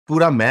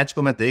पूरा मैच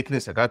को मैं देख नहीं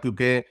सका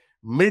क्योंकि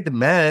मिड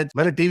मैच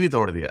मैंने टीवी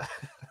तोड़ दिया।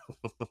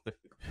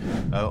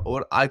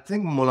 और आई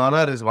थिंक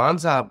मौलाना रिजवान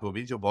साहब को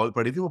भी जो बॉल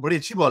पड़ी थी वो बड़ी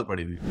अच्छी बॉल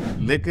पड़ी थी,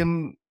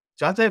 लेकिन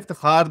चाचा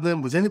इफ्तिखार ने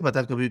मुझे नहीं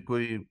पता कभी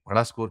कोई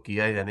बड़ा स्कोर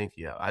किया है या नहीं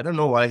किया। I don't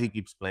know why he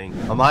keeps playing.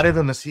 हमारे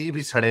तो नसीब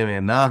ही सड़े हुए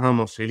हैं, ना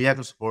हम ऑस्ट्रेलिया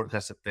को सपोर्ट कर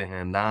सकते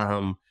हैं, ना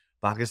हम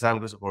पाकिस्तान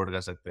को सपोर्ट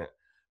कर सकते हैं।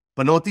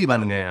 पनौती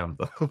बन गए हैं हम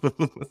तो।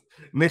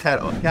 नहीं खैर,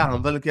 और क्या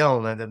हम्बल क्या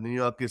होना है जब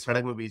न्यूयॉर्क की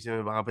सड़क में बीच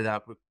में वहां पे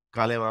जाके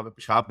काले वहां पे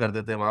पेशाब कर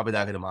देते हैं, वहां पे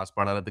जाके नमाज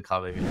पढ़ाना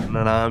दिखावे के लिए।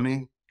 ननामी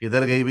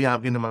किधर गई भी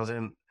आपकी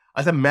नमाजें?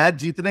 अच्छा, मैच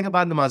जीतने के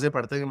बाद नमाजें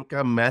पढ़ते हैं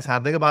क्या? मैच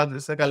हारने के बाद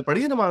इससे कल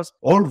पढ़ी है नमाज?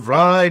 ऑल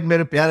राइट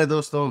मेरे प्यारे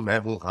दोस्तों, मैं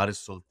हूँ हारिस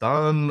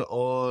सुल्तान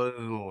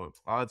और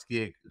आज की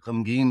एक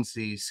गमगीन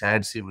सी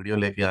सैड सी वीडियो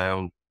लेके आया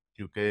हूँ,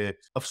 क्योंकि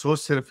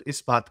अफसोस सिर्फ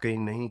इस बात का ही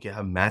नहीं कि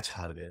हम मैच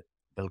हार गए,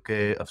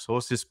 बल्कि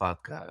अफसोस इस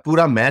बात का है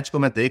पूरा मैच को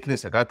मैं देख नहीं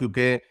सका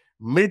क्योंकि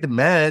मिड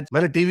मैच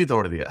मैंने टीवी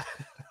तोड़ दिया।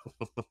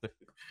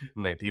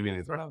 नहीं, टीवी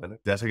नहीं तोड़ा मैंने।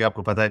 जैसे कि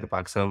आपको पता है कि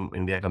पाकिस्तान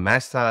इंडिया का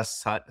मैच था,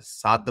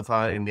 7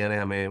 दफा इंडिया ने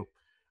हमें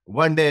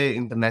वनडे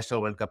इंटरनेशनल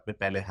वर्ल्ड कप में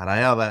पहले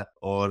हराया हुआ है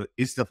और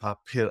इस दफा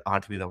फिर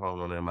 8वीं दफा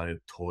उन्होंने हमारे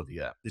धो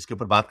दिया। इसके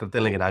ऊपर बात करते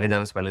हैं, लेकिन आगे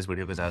जाने से पहले इस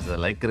वीडियो को ज्यादा से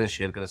ज्यादा लाइक करें,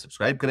 शेयर करें,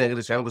 सब्सक्राइब करें। अगर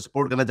इस चैनल को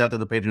सपोर्ट करना चाहते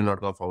हैं तो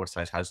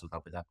patreon.com/हारिस सुल्तान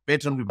पे जाकर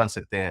पेट्रन भी बन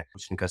सकते हैं।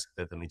 कुछ नहीं कर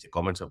सकते तो नीचे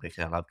कमेंट्स में अपने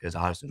ख्यालात का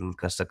इजहार जरूर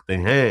कर सकते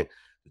हैं।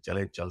 तो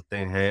चले चलते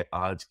हैं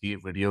आज की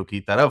वीडियो की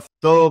तरफ।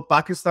 तो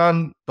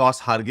पाकिस्तान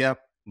टॉस हार गया।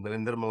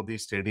 नरेंद्र मोदी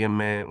स्टेडियम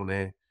में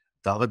उन्हें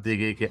दावत दी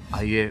गई कि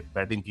आइए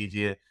बैटिंग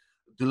कीजिए।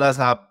 अब्दुल्ला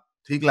साहब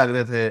ठीक लग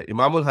रहे थे,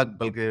 इमामुल हक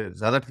बल्कि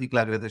ज्यादा ठीक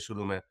लग रहे थे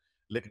शुरू में,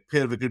 लेकिन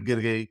फिर विकेट गिर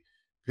गई।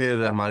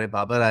 फिर हमारे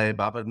बाबर आए,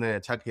 बाबर ने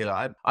अच्छा खेला।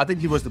 I think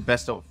he was the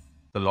best of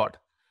the lot.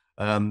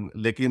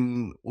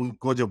 लेकिन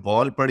उनको जो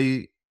बॉल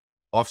पड़ी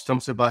ऑफ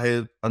स्टंप से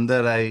बाहर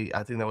अंदर आई,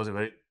 I think that was a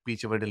very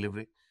peach away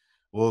delivery.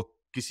 वो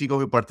किसी को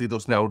भी पड़ती तो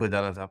उसने आउट हो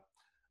जाना था।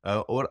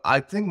 और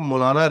आई थिंक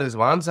मौलाना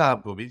रिजवान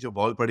साहब को भी जो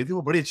बॉल पड़ी थी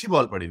वो बड़ी अच्छी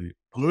बॉल पड़ी थी।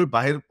 वो भी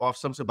बाहर ऑफ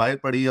स्टंप से बाहर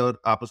पड़ी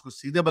और आप उसको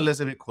सीधे बल्ले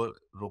से भी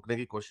रोकने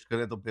की कोशिश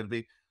करें तो फिर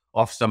भी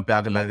ऑफ स्टंप पे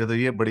आके लग गए, तो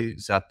ये बड़ी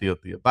ज्यादती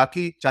होती है।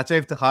 बाकी चाचा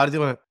इफ्तिखार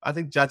जो है, आई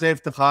थिंक चाचा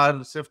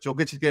इफ्तिखार सिर्फ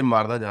चौके छिक्के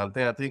मारना जानते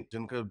हैं। आई थिंक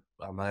जिनका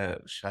हमें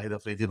शाहिद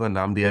अफरीदी को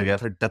नाम दिया गया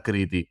था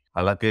डकरीदी।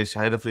 हालांकि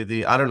Shahid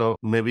Afridi I don't know,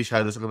 may be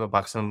शायद उसको मैं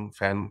पाकिस्तान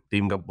फैन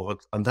टीम का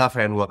बहुत अंधा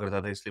फैन हुआ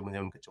करता था, इसलिए मुझे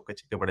उनके चौके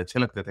छिक्के बड़े अच्छे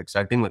लगते थे,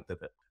 एक्साइटिंग लगते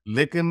थे।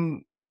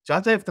 लेकिन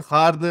चाचा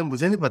इफ्तिखार ने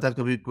मुझे नहीं पता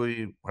कभी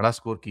कोई बड़ा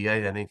स्कोर किया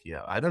है या नहीं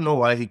किया। I don't know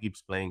why he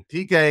keeps playing.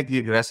 ठीक है, एक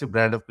एग्रेसिव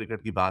ब्रांड ऑफ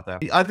क्रिकेट की बात है।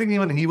 I think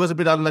even he was a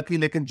bit unlucky,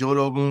 लेकिन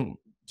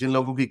जिन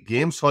लोगों की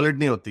गेम सॉलिड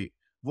नहीं होती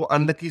वो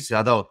अनलकी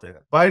ज्यादा होते हैं।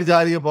 बाहर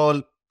जा रही है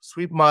बॉल,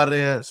 स्वीप मार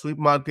रहे हैं, स्वीप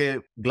मार के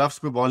ग्लव्स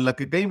पे बॉल लग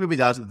के कहीं पे भी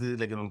जा सकती थी,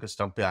 लेकिन उनके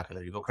स्टंप पे आके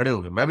लगी तो खड़े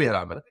हो गए। मैं भी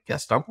हैरान, मैंने कहा, क्या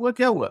स्टंप हुआ,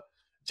 क्या हुआ?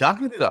 जा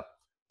क्यों नहीं रहा?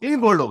 क्लीन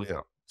बोल्ड हो गया।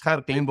 खैर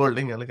क्लीन बोल्ड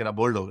नहीं है, लेकिन अब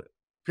बोल्ड हो गए।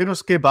 फिर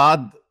उसके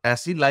बाद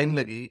ऐसी लाइन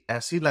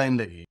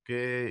लगी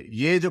कि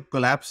ये जो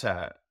कोलैप्स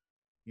है,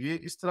 ये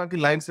इस तरह की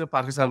लाइन सिर्फ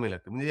पाकिस्तान में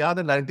लगती है। मुझे याद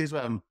है 90s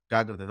में हम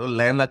क्या करते थे,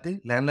 लाइन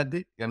लग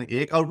गई यानी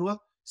एक आउट हुआ,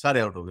 सारे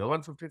आउट हो गए।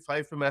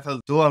 155 पे मेरे ख्याल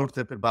 2 आउट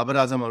थे, फिर बाबर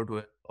आजम आउट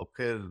हुए और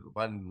फिर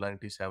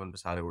 197 पे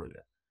सारे उड़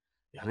गए।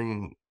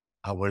 यानी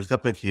आप वर्ल्ड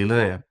कप में खेल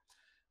रहे हैं,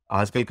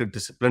 आजकल का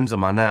डिसिप्लिन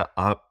ज़माना है,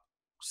 आप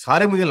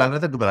सारे मुझे लग रहा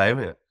था घबराए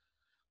हुए हैं।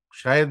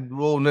 शायद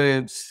वो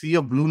उन्हें सी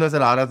ऑफ ब्लू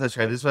नज़र आ रहा था,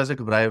 शायद इस वजह से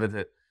घबराए हुए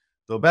थे।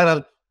 तो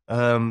बहरहाल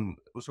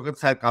उस वक़्त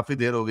शायद काफ़ी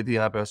देर हो गई थी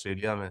यहाँ पे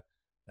ऑस्ट्रेलिया में।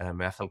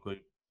 मेरे ख्याल कोई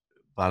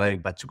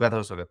 12-1 बज चुका था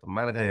उस वक़्त। तो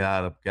मैंने कहा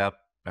यार अब क्या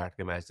बैठ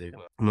के मैच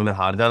देखना। उन्होंने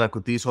हार जाना,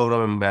 कुछ 30 ओवरों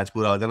में मैच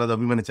पूरा हो जाना। तो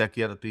अभी मैंने चेक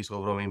किया तो 30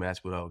 ओवरों में ही मैच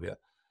पूरा हो गया।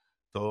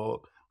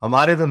 तो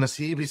हमारे तो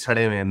नसीब ही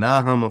सड़े हुए हैं, ना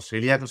हम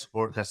ऑस्ट्रेलिया को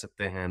सपोर्ट कर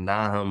सकते हैं,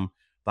 ना हम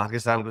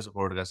पाकिस्तान को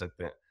सपोर्ट कर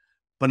सकते हैं।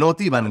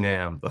 पनौती बन गए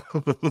हैं हम तो।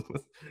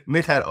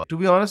 नहीं खैर, टू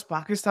बी ऑनेस्ट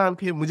पाकिस्तान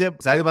की मुझे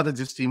ज़ाहिर बात है,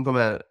 जिस टीम को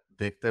मैं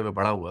देखते हुए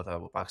बड़ा हुआ था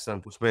वो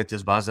पाकिस्तान, उसमें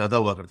जज़्बात ज़्यादा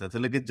हुआ करते थे।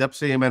 लेकिन जब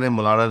से ये मैंने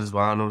मौलाना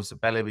रिज़वान और उससे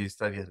पहले भी इस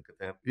तरह की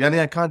हरकतें, यानी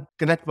I can't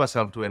connect my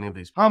self to any of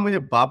these. हाँ, मुझे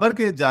बाबर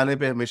के जाने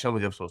पे हमेशा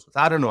मुझे अफ़सोस होता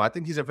है। I don't know, I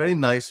think he is a very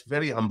nice,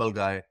 very humble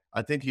guy.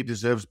 I think he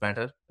deserves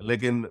better.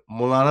 लेकिन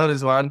मौलाना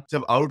रिज़वान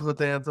जब आउट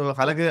होते हैं तो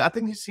हालाँकि I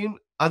think he seam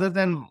other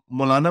than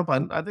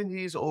मौलानापन, I think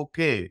he is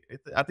okay.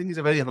 I think he's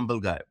a very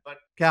humble guy. But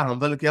क्या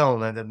humble क्या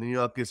होना है जब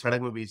न्यूयॉर्क की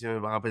सड़क में बीच में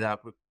वहां पे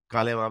जाके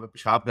काले वहां पे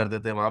पेशाब कर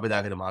देते हैं, वहां पे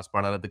जाके नमाज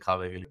पढ़ाना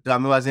दिखावे के लिए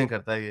ड्रामेबाजियां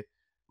करता है ये।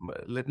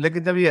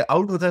 लेकिन जब ये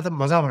आउट होता है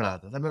तब मजा बड़ा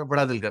आता था। मेरा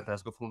बड़ा दिल करता है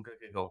उसको फोन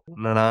करके कहो,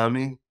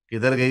 ननामी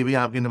किधर गई भी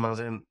आपकी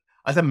नमाजें?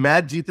 अच्छा,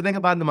 मैच जीतने के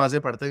बाद नमाजें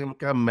पढ़ते हैं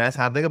क्या? मैच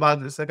हारने के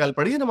बाद इससे कल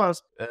पढ़ी है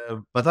नमाज?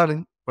 पता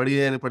नहीं पढ़ी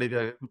है या नहीं पढ़ी।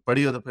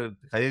 पढ़ी हो तो फिर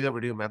दिखाइएगा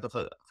वीडियो। मैं तो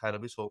खैर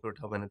अभी सो के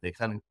उठा, मैंने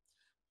देखा नहीं।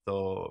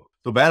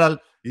 तो बहरहाल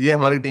ये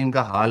हमारी टीम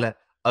का हाल है।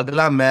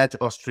 अगला मैच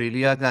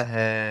ऑस्ट्रेलिया का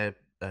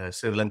है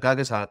श्रीलंका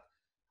के साथ।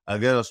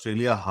 अगर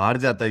ऑस्ट्रेलिया हार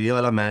जाता है ये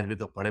वाला मैच भी,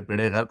 तो बड़े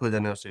पेड़े गर्क हो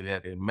जाने ऑस्ट्रेलिया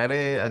के।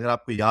 मैंने, अगर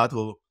आपको याद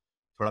हो,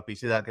 थोड़ा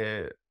पीछे जाके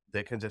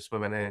देखें जिसमें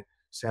मैंने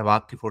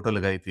सहवाग की फोटो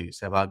लगाई थी,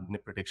 सहवाग ने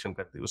प्रेडिक्शन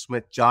कर दी,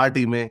 उसमें 4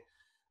 टीमें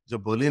जो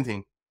बोली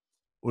थी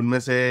उनमें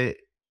से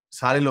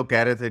सारे लोग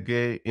कह रहे थे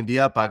कि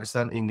इंडिया,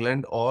 पाकिस्तान,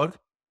 इंग्लैंड और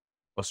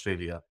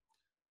ऑस्ट्रेलिया।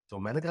 तो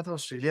मैंने कहा था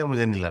ऑस्ट्रेलिया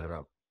मुझे नहीं लग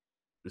रहा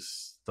इस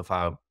दफा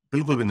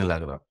बिल्कुल भी नहीं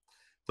लग रहा।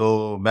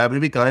 तो मैं अभी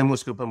भी कायम हूँ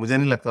उसके ऊपर, मुझे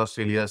नहीं लगता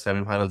ऑस्ट्रेलिया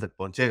सेमीफाइनल तक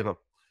पहुंचेगा।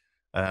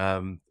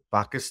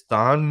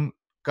 पाकिस्तान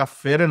का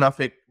फेयर इनफ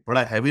एक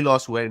बड़ा हैवी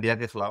लॉस हुआ है इंडिया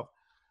के खिलाफ,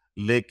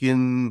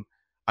 लेकिन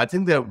I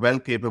think they are well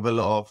capable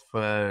of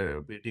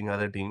beating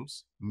other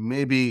teams.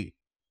 May be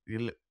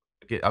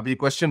अब ये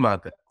क्वेश्चन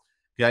मार्क है,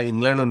 क्या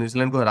इंग्लैंड और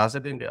न्यूजीलैंड को हरा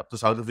सकेंगे? अब तो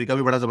साउथ अफ्रीका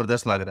भी बड़ा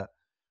जबरदस्त लग रहा है।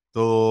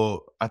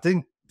 तो I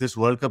think this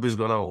world cup is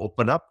gonna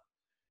open up.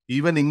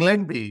 Even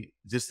England भी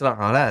जिस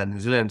तरह हारा है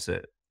न्यूजीलैंड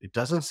से, it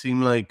doesn't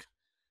seem like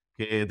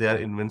they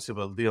are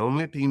invincible. The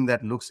only team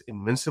that looks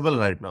invincible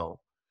right now,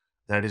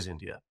 that is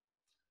India.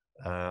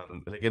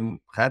 लेकिन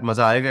खैर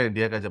मजा आएगा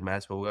इंडिया का जब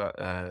मैच होगा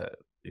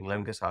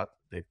इंग्लैंड के साथ।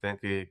 देखते हैं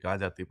कि कहाँ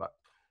जाती बात।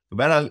 तो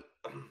बहरहाल,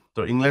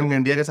 तो इंग्लैंड का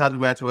इंडिया के साथ भी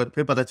मैच होगा तो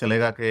फिर पता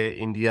चलेगा कि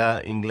इंडिया,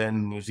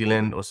 इंग्लैंड,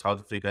 न्यूजीलैंड और साउथ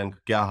अफ्रीका इनका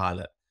क्या हाल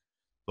है।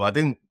 तो I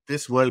think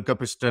this world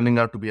cup is turning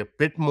out to be a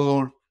bit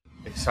more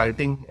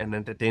exciting and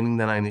entertaining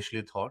then I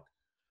initially thought.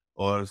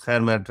 और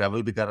खैर मैं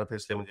ट्रैवल भी कर रहा था,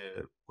 इसलिए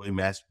मुझे कोई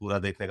मैच पूरा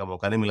देखने का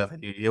मौका नहीं मिला था।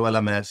 ये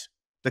वाला मैच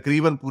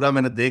तकरीबन पूरा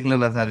मैंने देख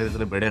लेना था अगर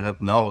इतने बड़े खत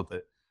ना होते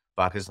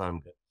पाकिस्तान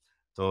के।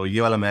 तो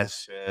ये वाला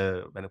मैच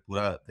मैंने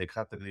पूरा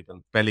देखा,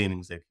 तकरीबन पहली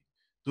इनिंग्स देखी,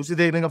 दूसरी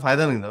देखने का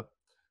फायदा नहीं था।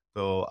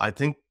 तो I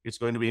think it's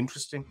going to be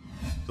interesting.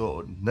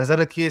 तो नजर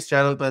रखिए इस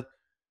चैनल पर,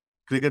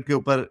 क्रिकेट के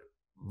ऊपर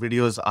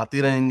वीडियोस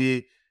आती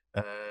रहेंगी।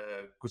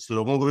 कुछ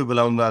लोगों को भी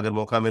बुलाऊंगा अगर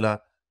मौका मिला,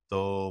 तो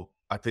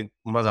आई थिंक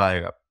मजा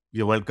आएगा।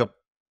 ये वर्ल्ड कप,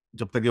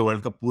 जब तक ये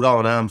वर्ल्ड कप पूरा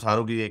होना है, हम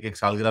सारों की एक एक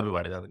सालगिरह भी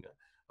बढ़ जाएंगे।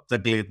 अब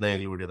तक के लिए इतना ही,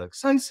 अगली वीडियो तक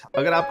साइंस।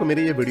 अगर आपको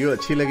मेरी ये वीडियो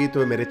अच्छी लगी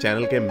तो मेरे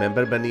चैनल के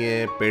मेंबर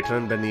बनिए,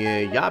 पेट्रन बनिए,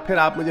 या फिर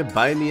आप मुझे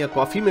बाय मी या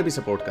कॉफी में भी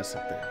सपोर्ट कर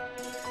सकते हैं।